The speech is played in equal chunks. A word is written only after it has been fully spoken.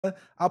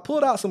I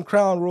pulled out some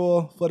Crown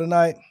Royal for the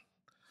night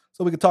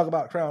so we can talk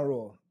about Crown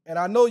Royal. And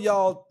I know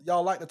y'all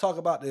like to talk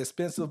about the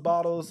expensive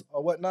bottles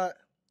or whatnot.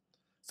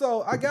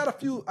 So I got a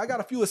few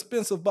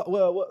expensive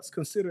well, what's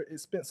considered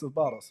expensive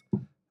bottles.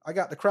 I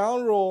got the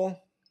Crown Royal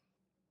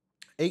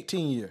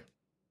 18 year,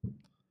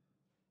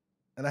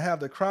 and I have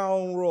the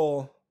Crown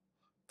Royal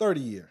 30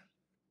 year,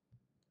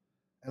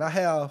 and I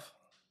have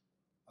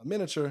a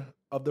miniature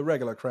of the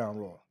regular Crown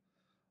Royal.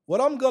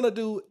 What I'm gonna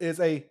do is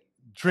a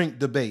drink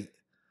debate.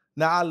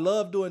 Now I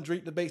love doing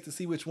drink debates to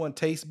see which one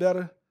tastes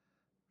better.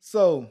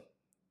 So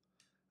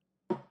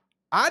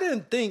I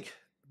didn't think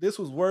this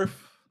was worth.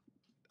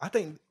 I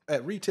think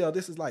at retail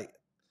this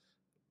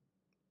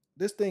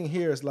thing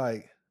here is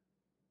like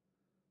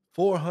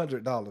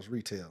 $400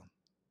 retail,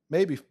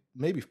 maybe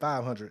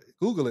 500.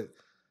 Google it.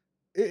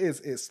 It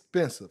is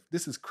expensive.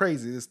 This is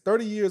crazy. It's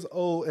 30 years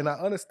old, and I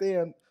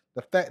understand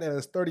the fact that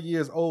it's 30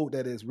 years old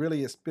that is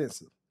really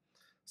expensive.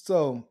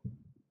 So,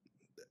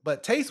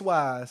 but taste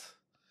wise,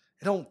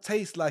 it don't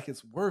taste like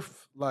it's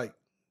worth like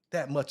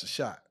that much a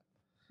shot.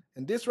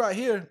 And this right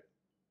here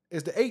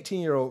is the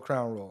 18-year-old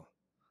Crown Royal.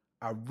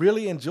 I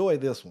really enjoy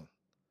this one.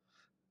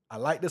 I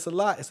like this a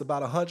lot. It's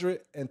about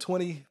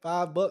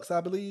 125 bucks,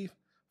 I believe,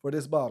 for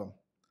this bottle.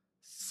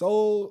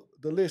 So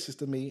delicious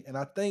to me, and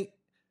I think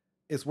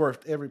it's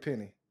worth every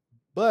penny.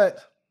 But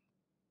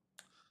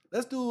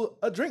let's do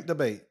a drink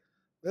debate.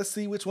 Let's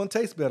see which one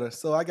tastes better.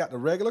 So I got the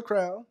regular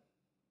Crown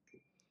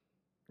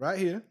right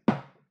here.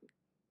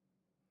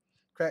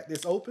 Crack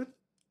this open,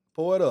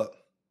 pour it up.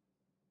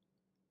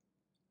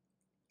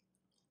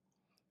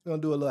 We're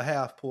gonna do a little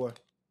half pour.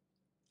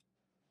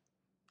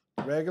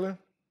 Regular.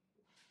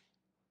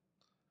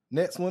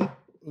 Next one,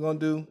 we're gonna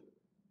do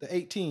the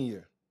 18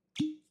 year.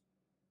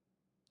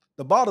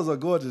 The bottles are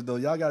gorgeous though.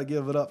 Y'all gotta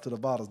give it up to the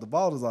bottles. The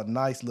bottles are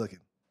nice looking.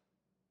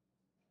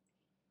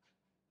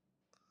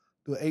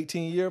 Do an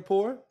 18-year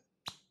pour.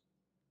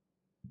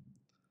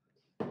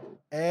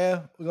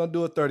 And we're gonna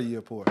do a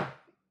 30-year pour.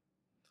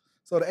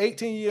 So the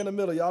 18-year in the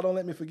middle, y'all don't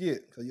let me forget.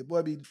 Cause your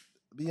boy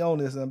be on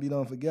this and be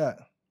done forgot.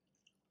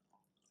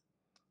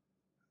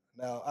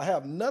 Now I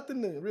have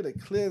nothing to really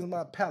cleanse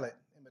my palate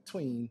in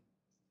between.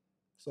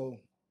 So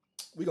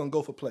we're gonna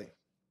go for play.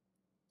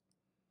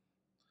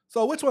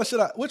 So which one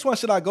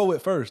should I go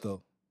with first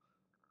though?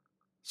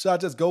 Should I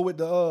just go with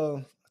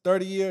the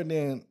 30 year and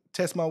then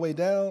test my way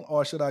down,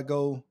 or should I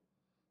go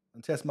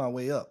and test my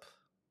way up?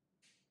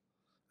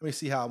 Let me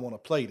see how I want to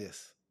play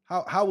this.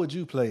 How would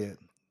you play it,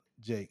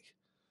 Jake?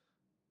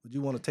 Would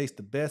you want to taste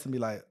the best and be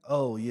like,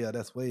 oh yeah,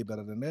 that's way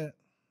better than that?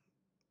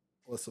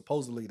 Or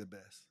supposedly the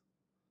best?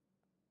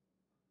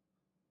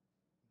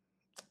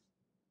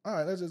 All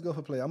right, let's just go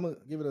for play. I'm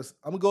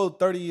gonna go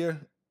 30 year and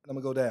I'm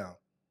gonna go down.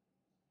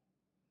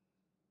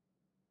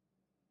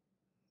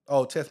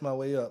 Oh, test my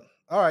way up.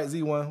 All right,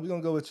 Z1, we're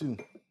gonna go with you.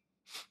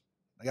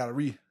 I gotta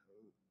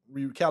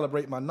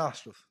recalibrate my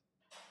nostrils.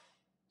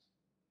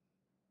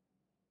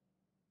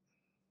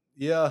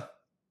 Yeah.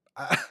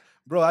 I,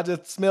 bro, I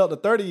just smelled the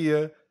 30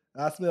 year.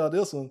 I smelled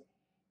this one.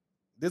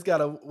 This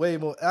got a way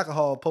more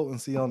alcohol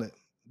potency on it.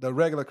 The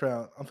regular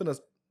Crown. I'm finna.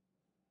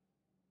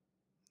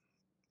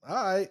 All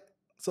right.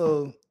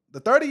 So the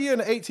 30 year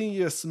and the 18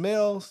 year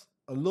smells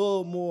a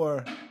little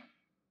more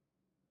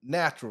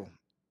natural.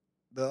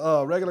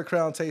 The regular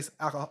Crown tastes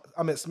alcohol.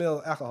 I mean,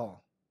 smells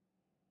alcohol.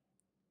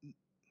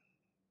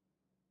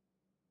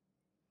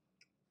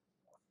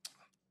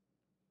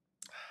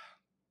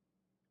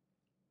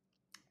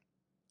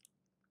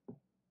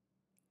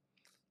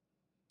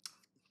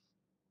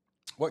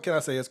 What can I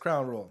say? It's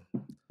Crown Royal.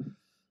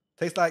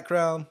 Tastes like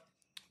Crown,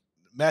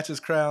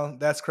 matches Crown.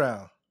 That's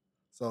Crown.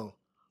 So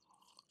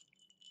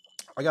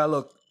I got a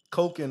little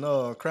Coke and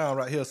Crown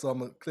right here, so I'm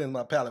gonna cleanse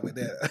my palate with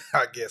that.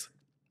 I guess.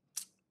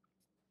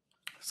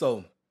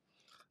 So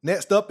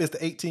next up is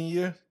the 18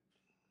 year.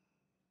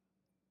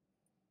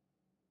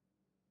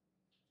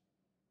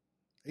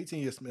 18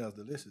 year smells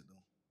delicious though.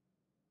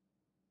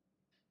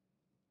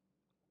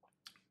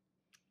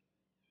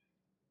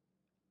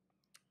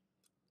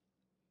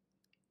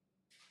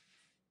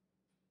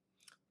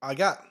 I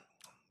got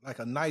like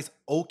a nice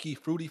oaky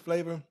fruity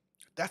flavor.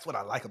 That's what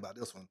I like about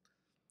this one.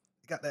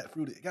 It got that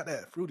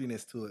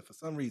fruitiness to it for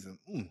some reason.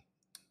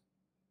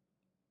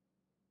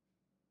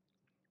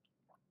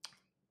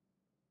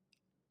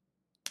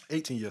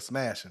 18 year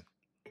smashing.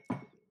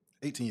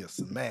 18 year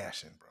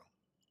smashing, bro.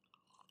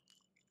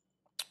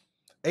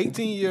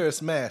 18 year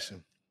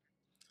smashing.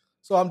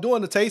 So I'm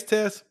doing the taste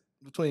test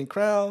between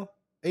Crown,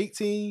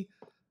 18,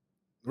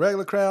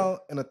 regular Crown,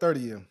 and a 30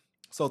 year.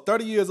 So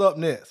 30 years up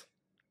next.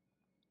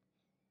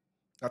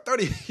 Now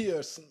 30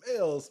 years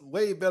smells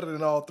way better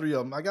than all three of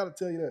them. I gotta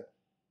tell you that.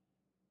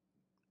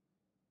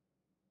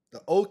 The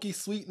oaky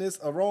sweetness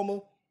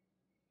aroma.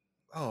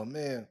 Oh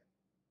man.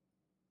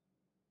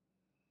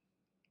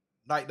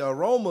 Like the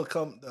aroma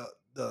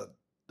the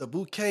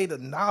bouquet, the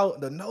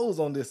nose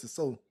on this is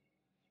so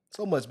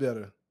much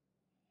better.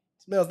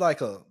 Smells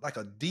like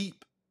a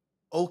deep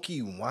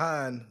oaky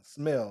wine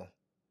smell.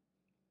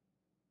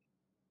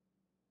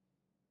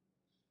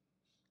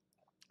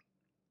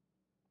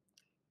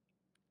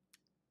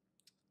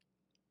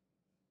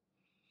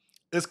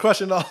 It's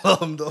crushing all of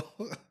them though.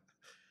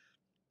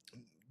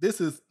 this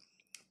is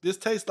this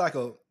tastes like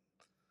a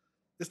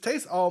this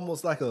tastes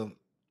almost like a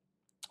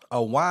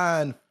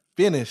wine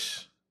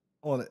finish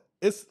on it.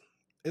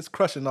 It's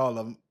crushing all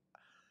of them.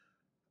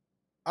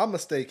 I'm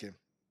mistaken.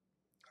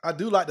 I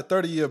do like the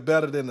 30 year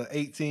better than the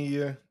 18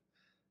 year.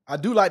 I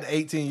do like the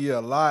 18 year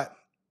a lot.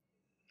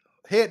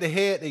 Head to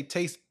head, they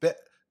taste better.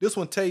 This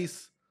one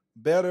tastes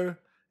better,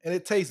 and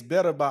it tastes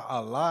better by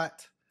a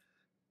lot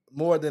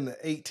more than the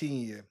 18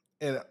 year.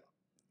 And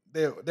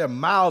they're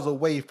miles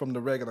away from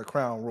the regular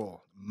Crown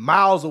Royal.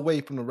 Miles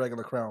away from the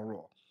regular Crown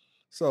Royal.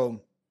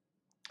 So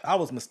I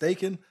was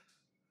mistaken.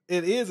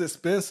 It is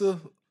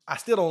expensive. I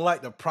still don't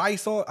like the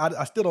price on.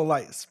 I still don't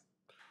like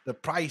the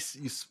price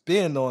you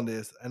spend on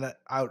this, and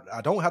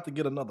I don't have to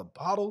get another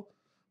bottle,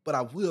 but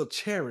I will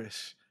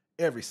cherish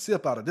every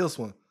sip out of this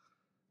one.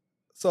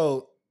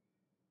 So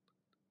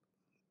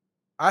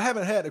I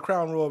haven't had the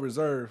Crown Royal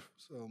Reserve,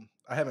 so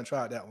I haven't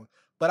tried that one.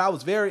 But I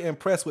was very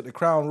impressed with the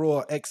Crown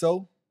Royal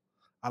XO.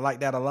 I like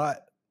that a lot.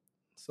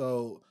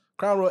 So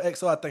Crown Royal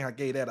XO, I think I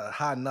gave that a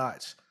high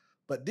notch.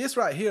 But this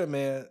right here,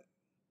 man,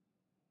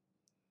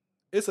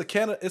 it's a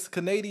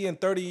Canadian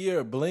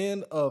 30-year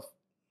blend of,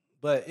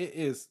 but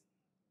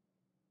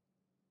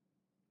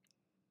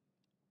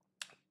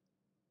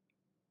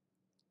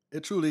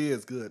it truly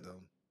is good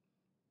though.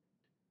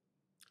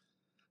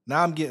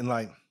 Now I'm getting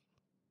like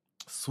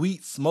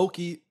sweet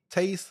smoky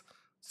taste,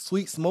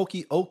 sweet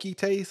smoky oaky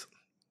taste.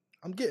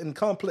 I'm getting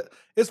complex.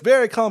 It's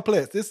very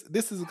complex.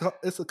 This is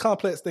it's a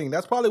complex thing.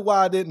 That's probably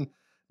why I didn't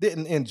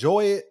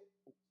enjoy it.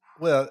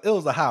 Well, it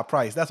was a high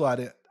price. That's why I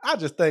didn't. I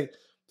just think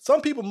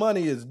some people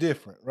money is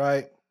different,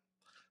 right?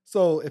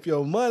 So if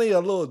your money a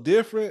little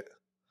different,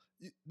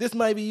 this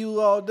might be you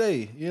all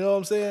day. You know what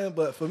I'm saying?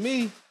 But for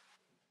me,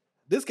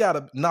 this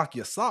gotta knock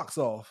your socks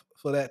off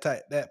for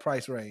that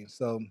price range.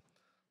 So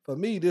for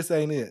me, this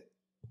ain't it.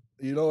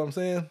 You know what I'm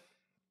saying?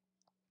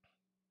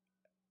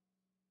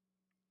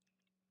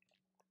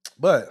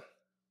 But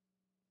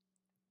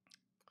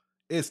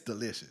it's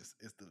delicious.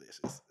 It's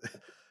delicious.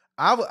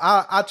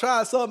 I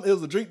tried something. It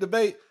was a drink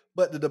debate,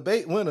 but the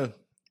debate winner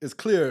is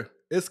clear.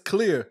 It's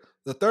clear.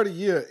 The 30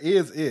 year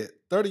is it.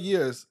 30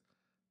 years,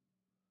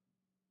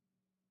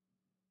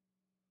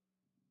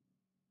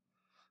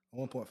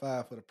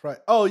 1.5 for the price.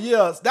 Oh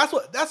yeah,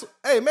 that's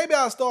hey, maybe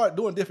I'll start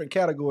doing different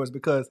categories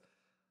because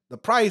the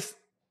price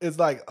is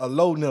like a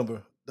low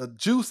number. The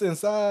juice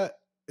inside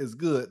is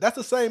good. That's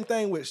the same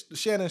thing with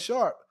Shannon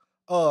Sharp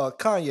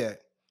cognac.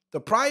 The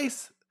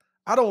price,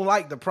 I don't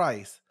like the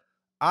price.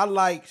 I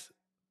like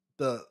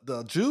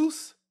the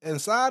juice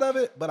inside of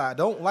it, but I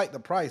don't like the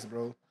price,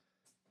 bro.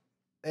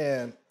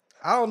 And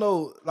I don't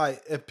know,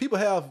 like if people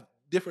have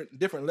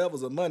different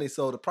levels of money,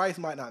 so the price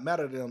might not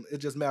matter to them. It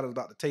just matters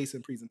about the taste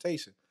and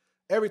presentation.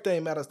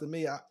 Everything matters to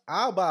me.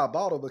 I'll buy a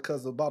bottle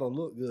because the bottle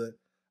look good.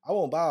 I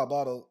won't buy a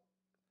bottle.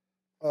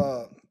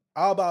 Uh,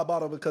 I'll buy a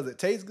bottle because it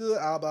tastes good.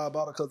 I'll buy a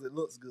bottle because it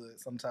looks good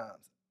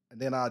sometimes,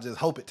 and then I'll just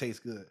hope it tastes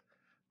good.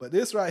 But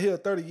this right here,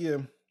 30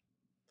 year,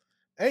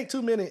 ain't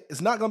too many.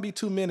 It's not gonna be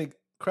too many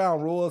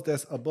Crown Royals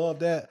that's above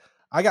that.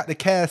 I got the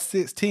Cask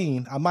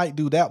 16. I might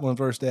do that one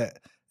versus that.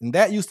 And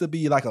that used to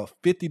be like a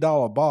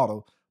 $50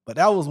 bottle, but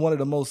that was one of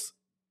the most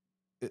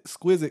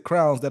exquisite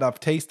crowns that I've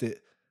tasted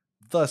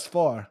thus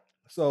far.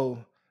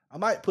 So I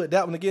might put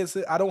that one against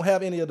it. I don't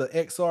have any of the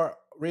XR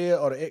red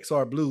or the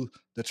XR blue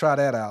to try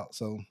that out.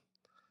 So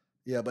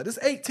yeah, but this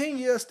 18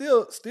 year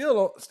still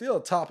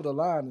top of the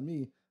line to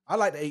me. I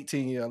like the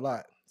 18 year a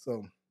lot.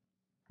 So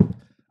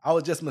I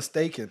was just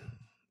mistaken.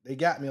 They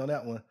got me on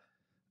that one.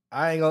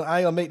 I ain't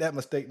gonna make that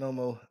mistake no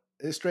more.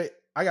 It's straight.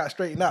 I got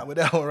straightened out with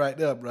that one right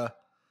there, bro.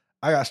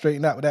 I got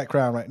straightened out with that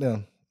crown right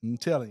there. I'm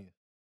telling you.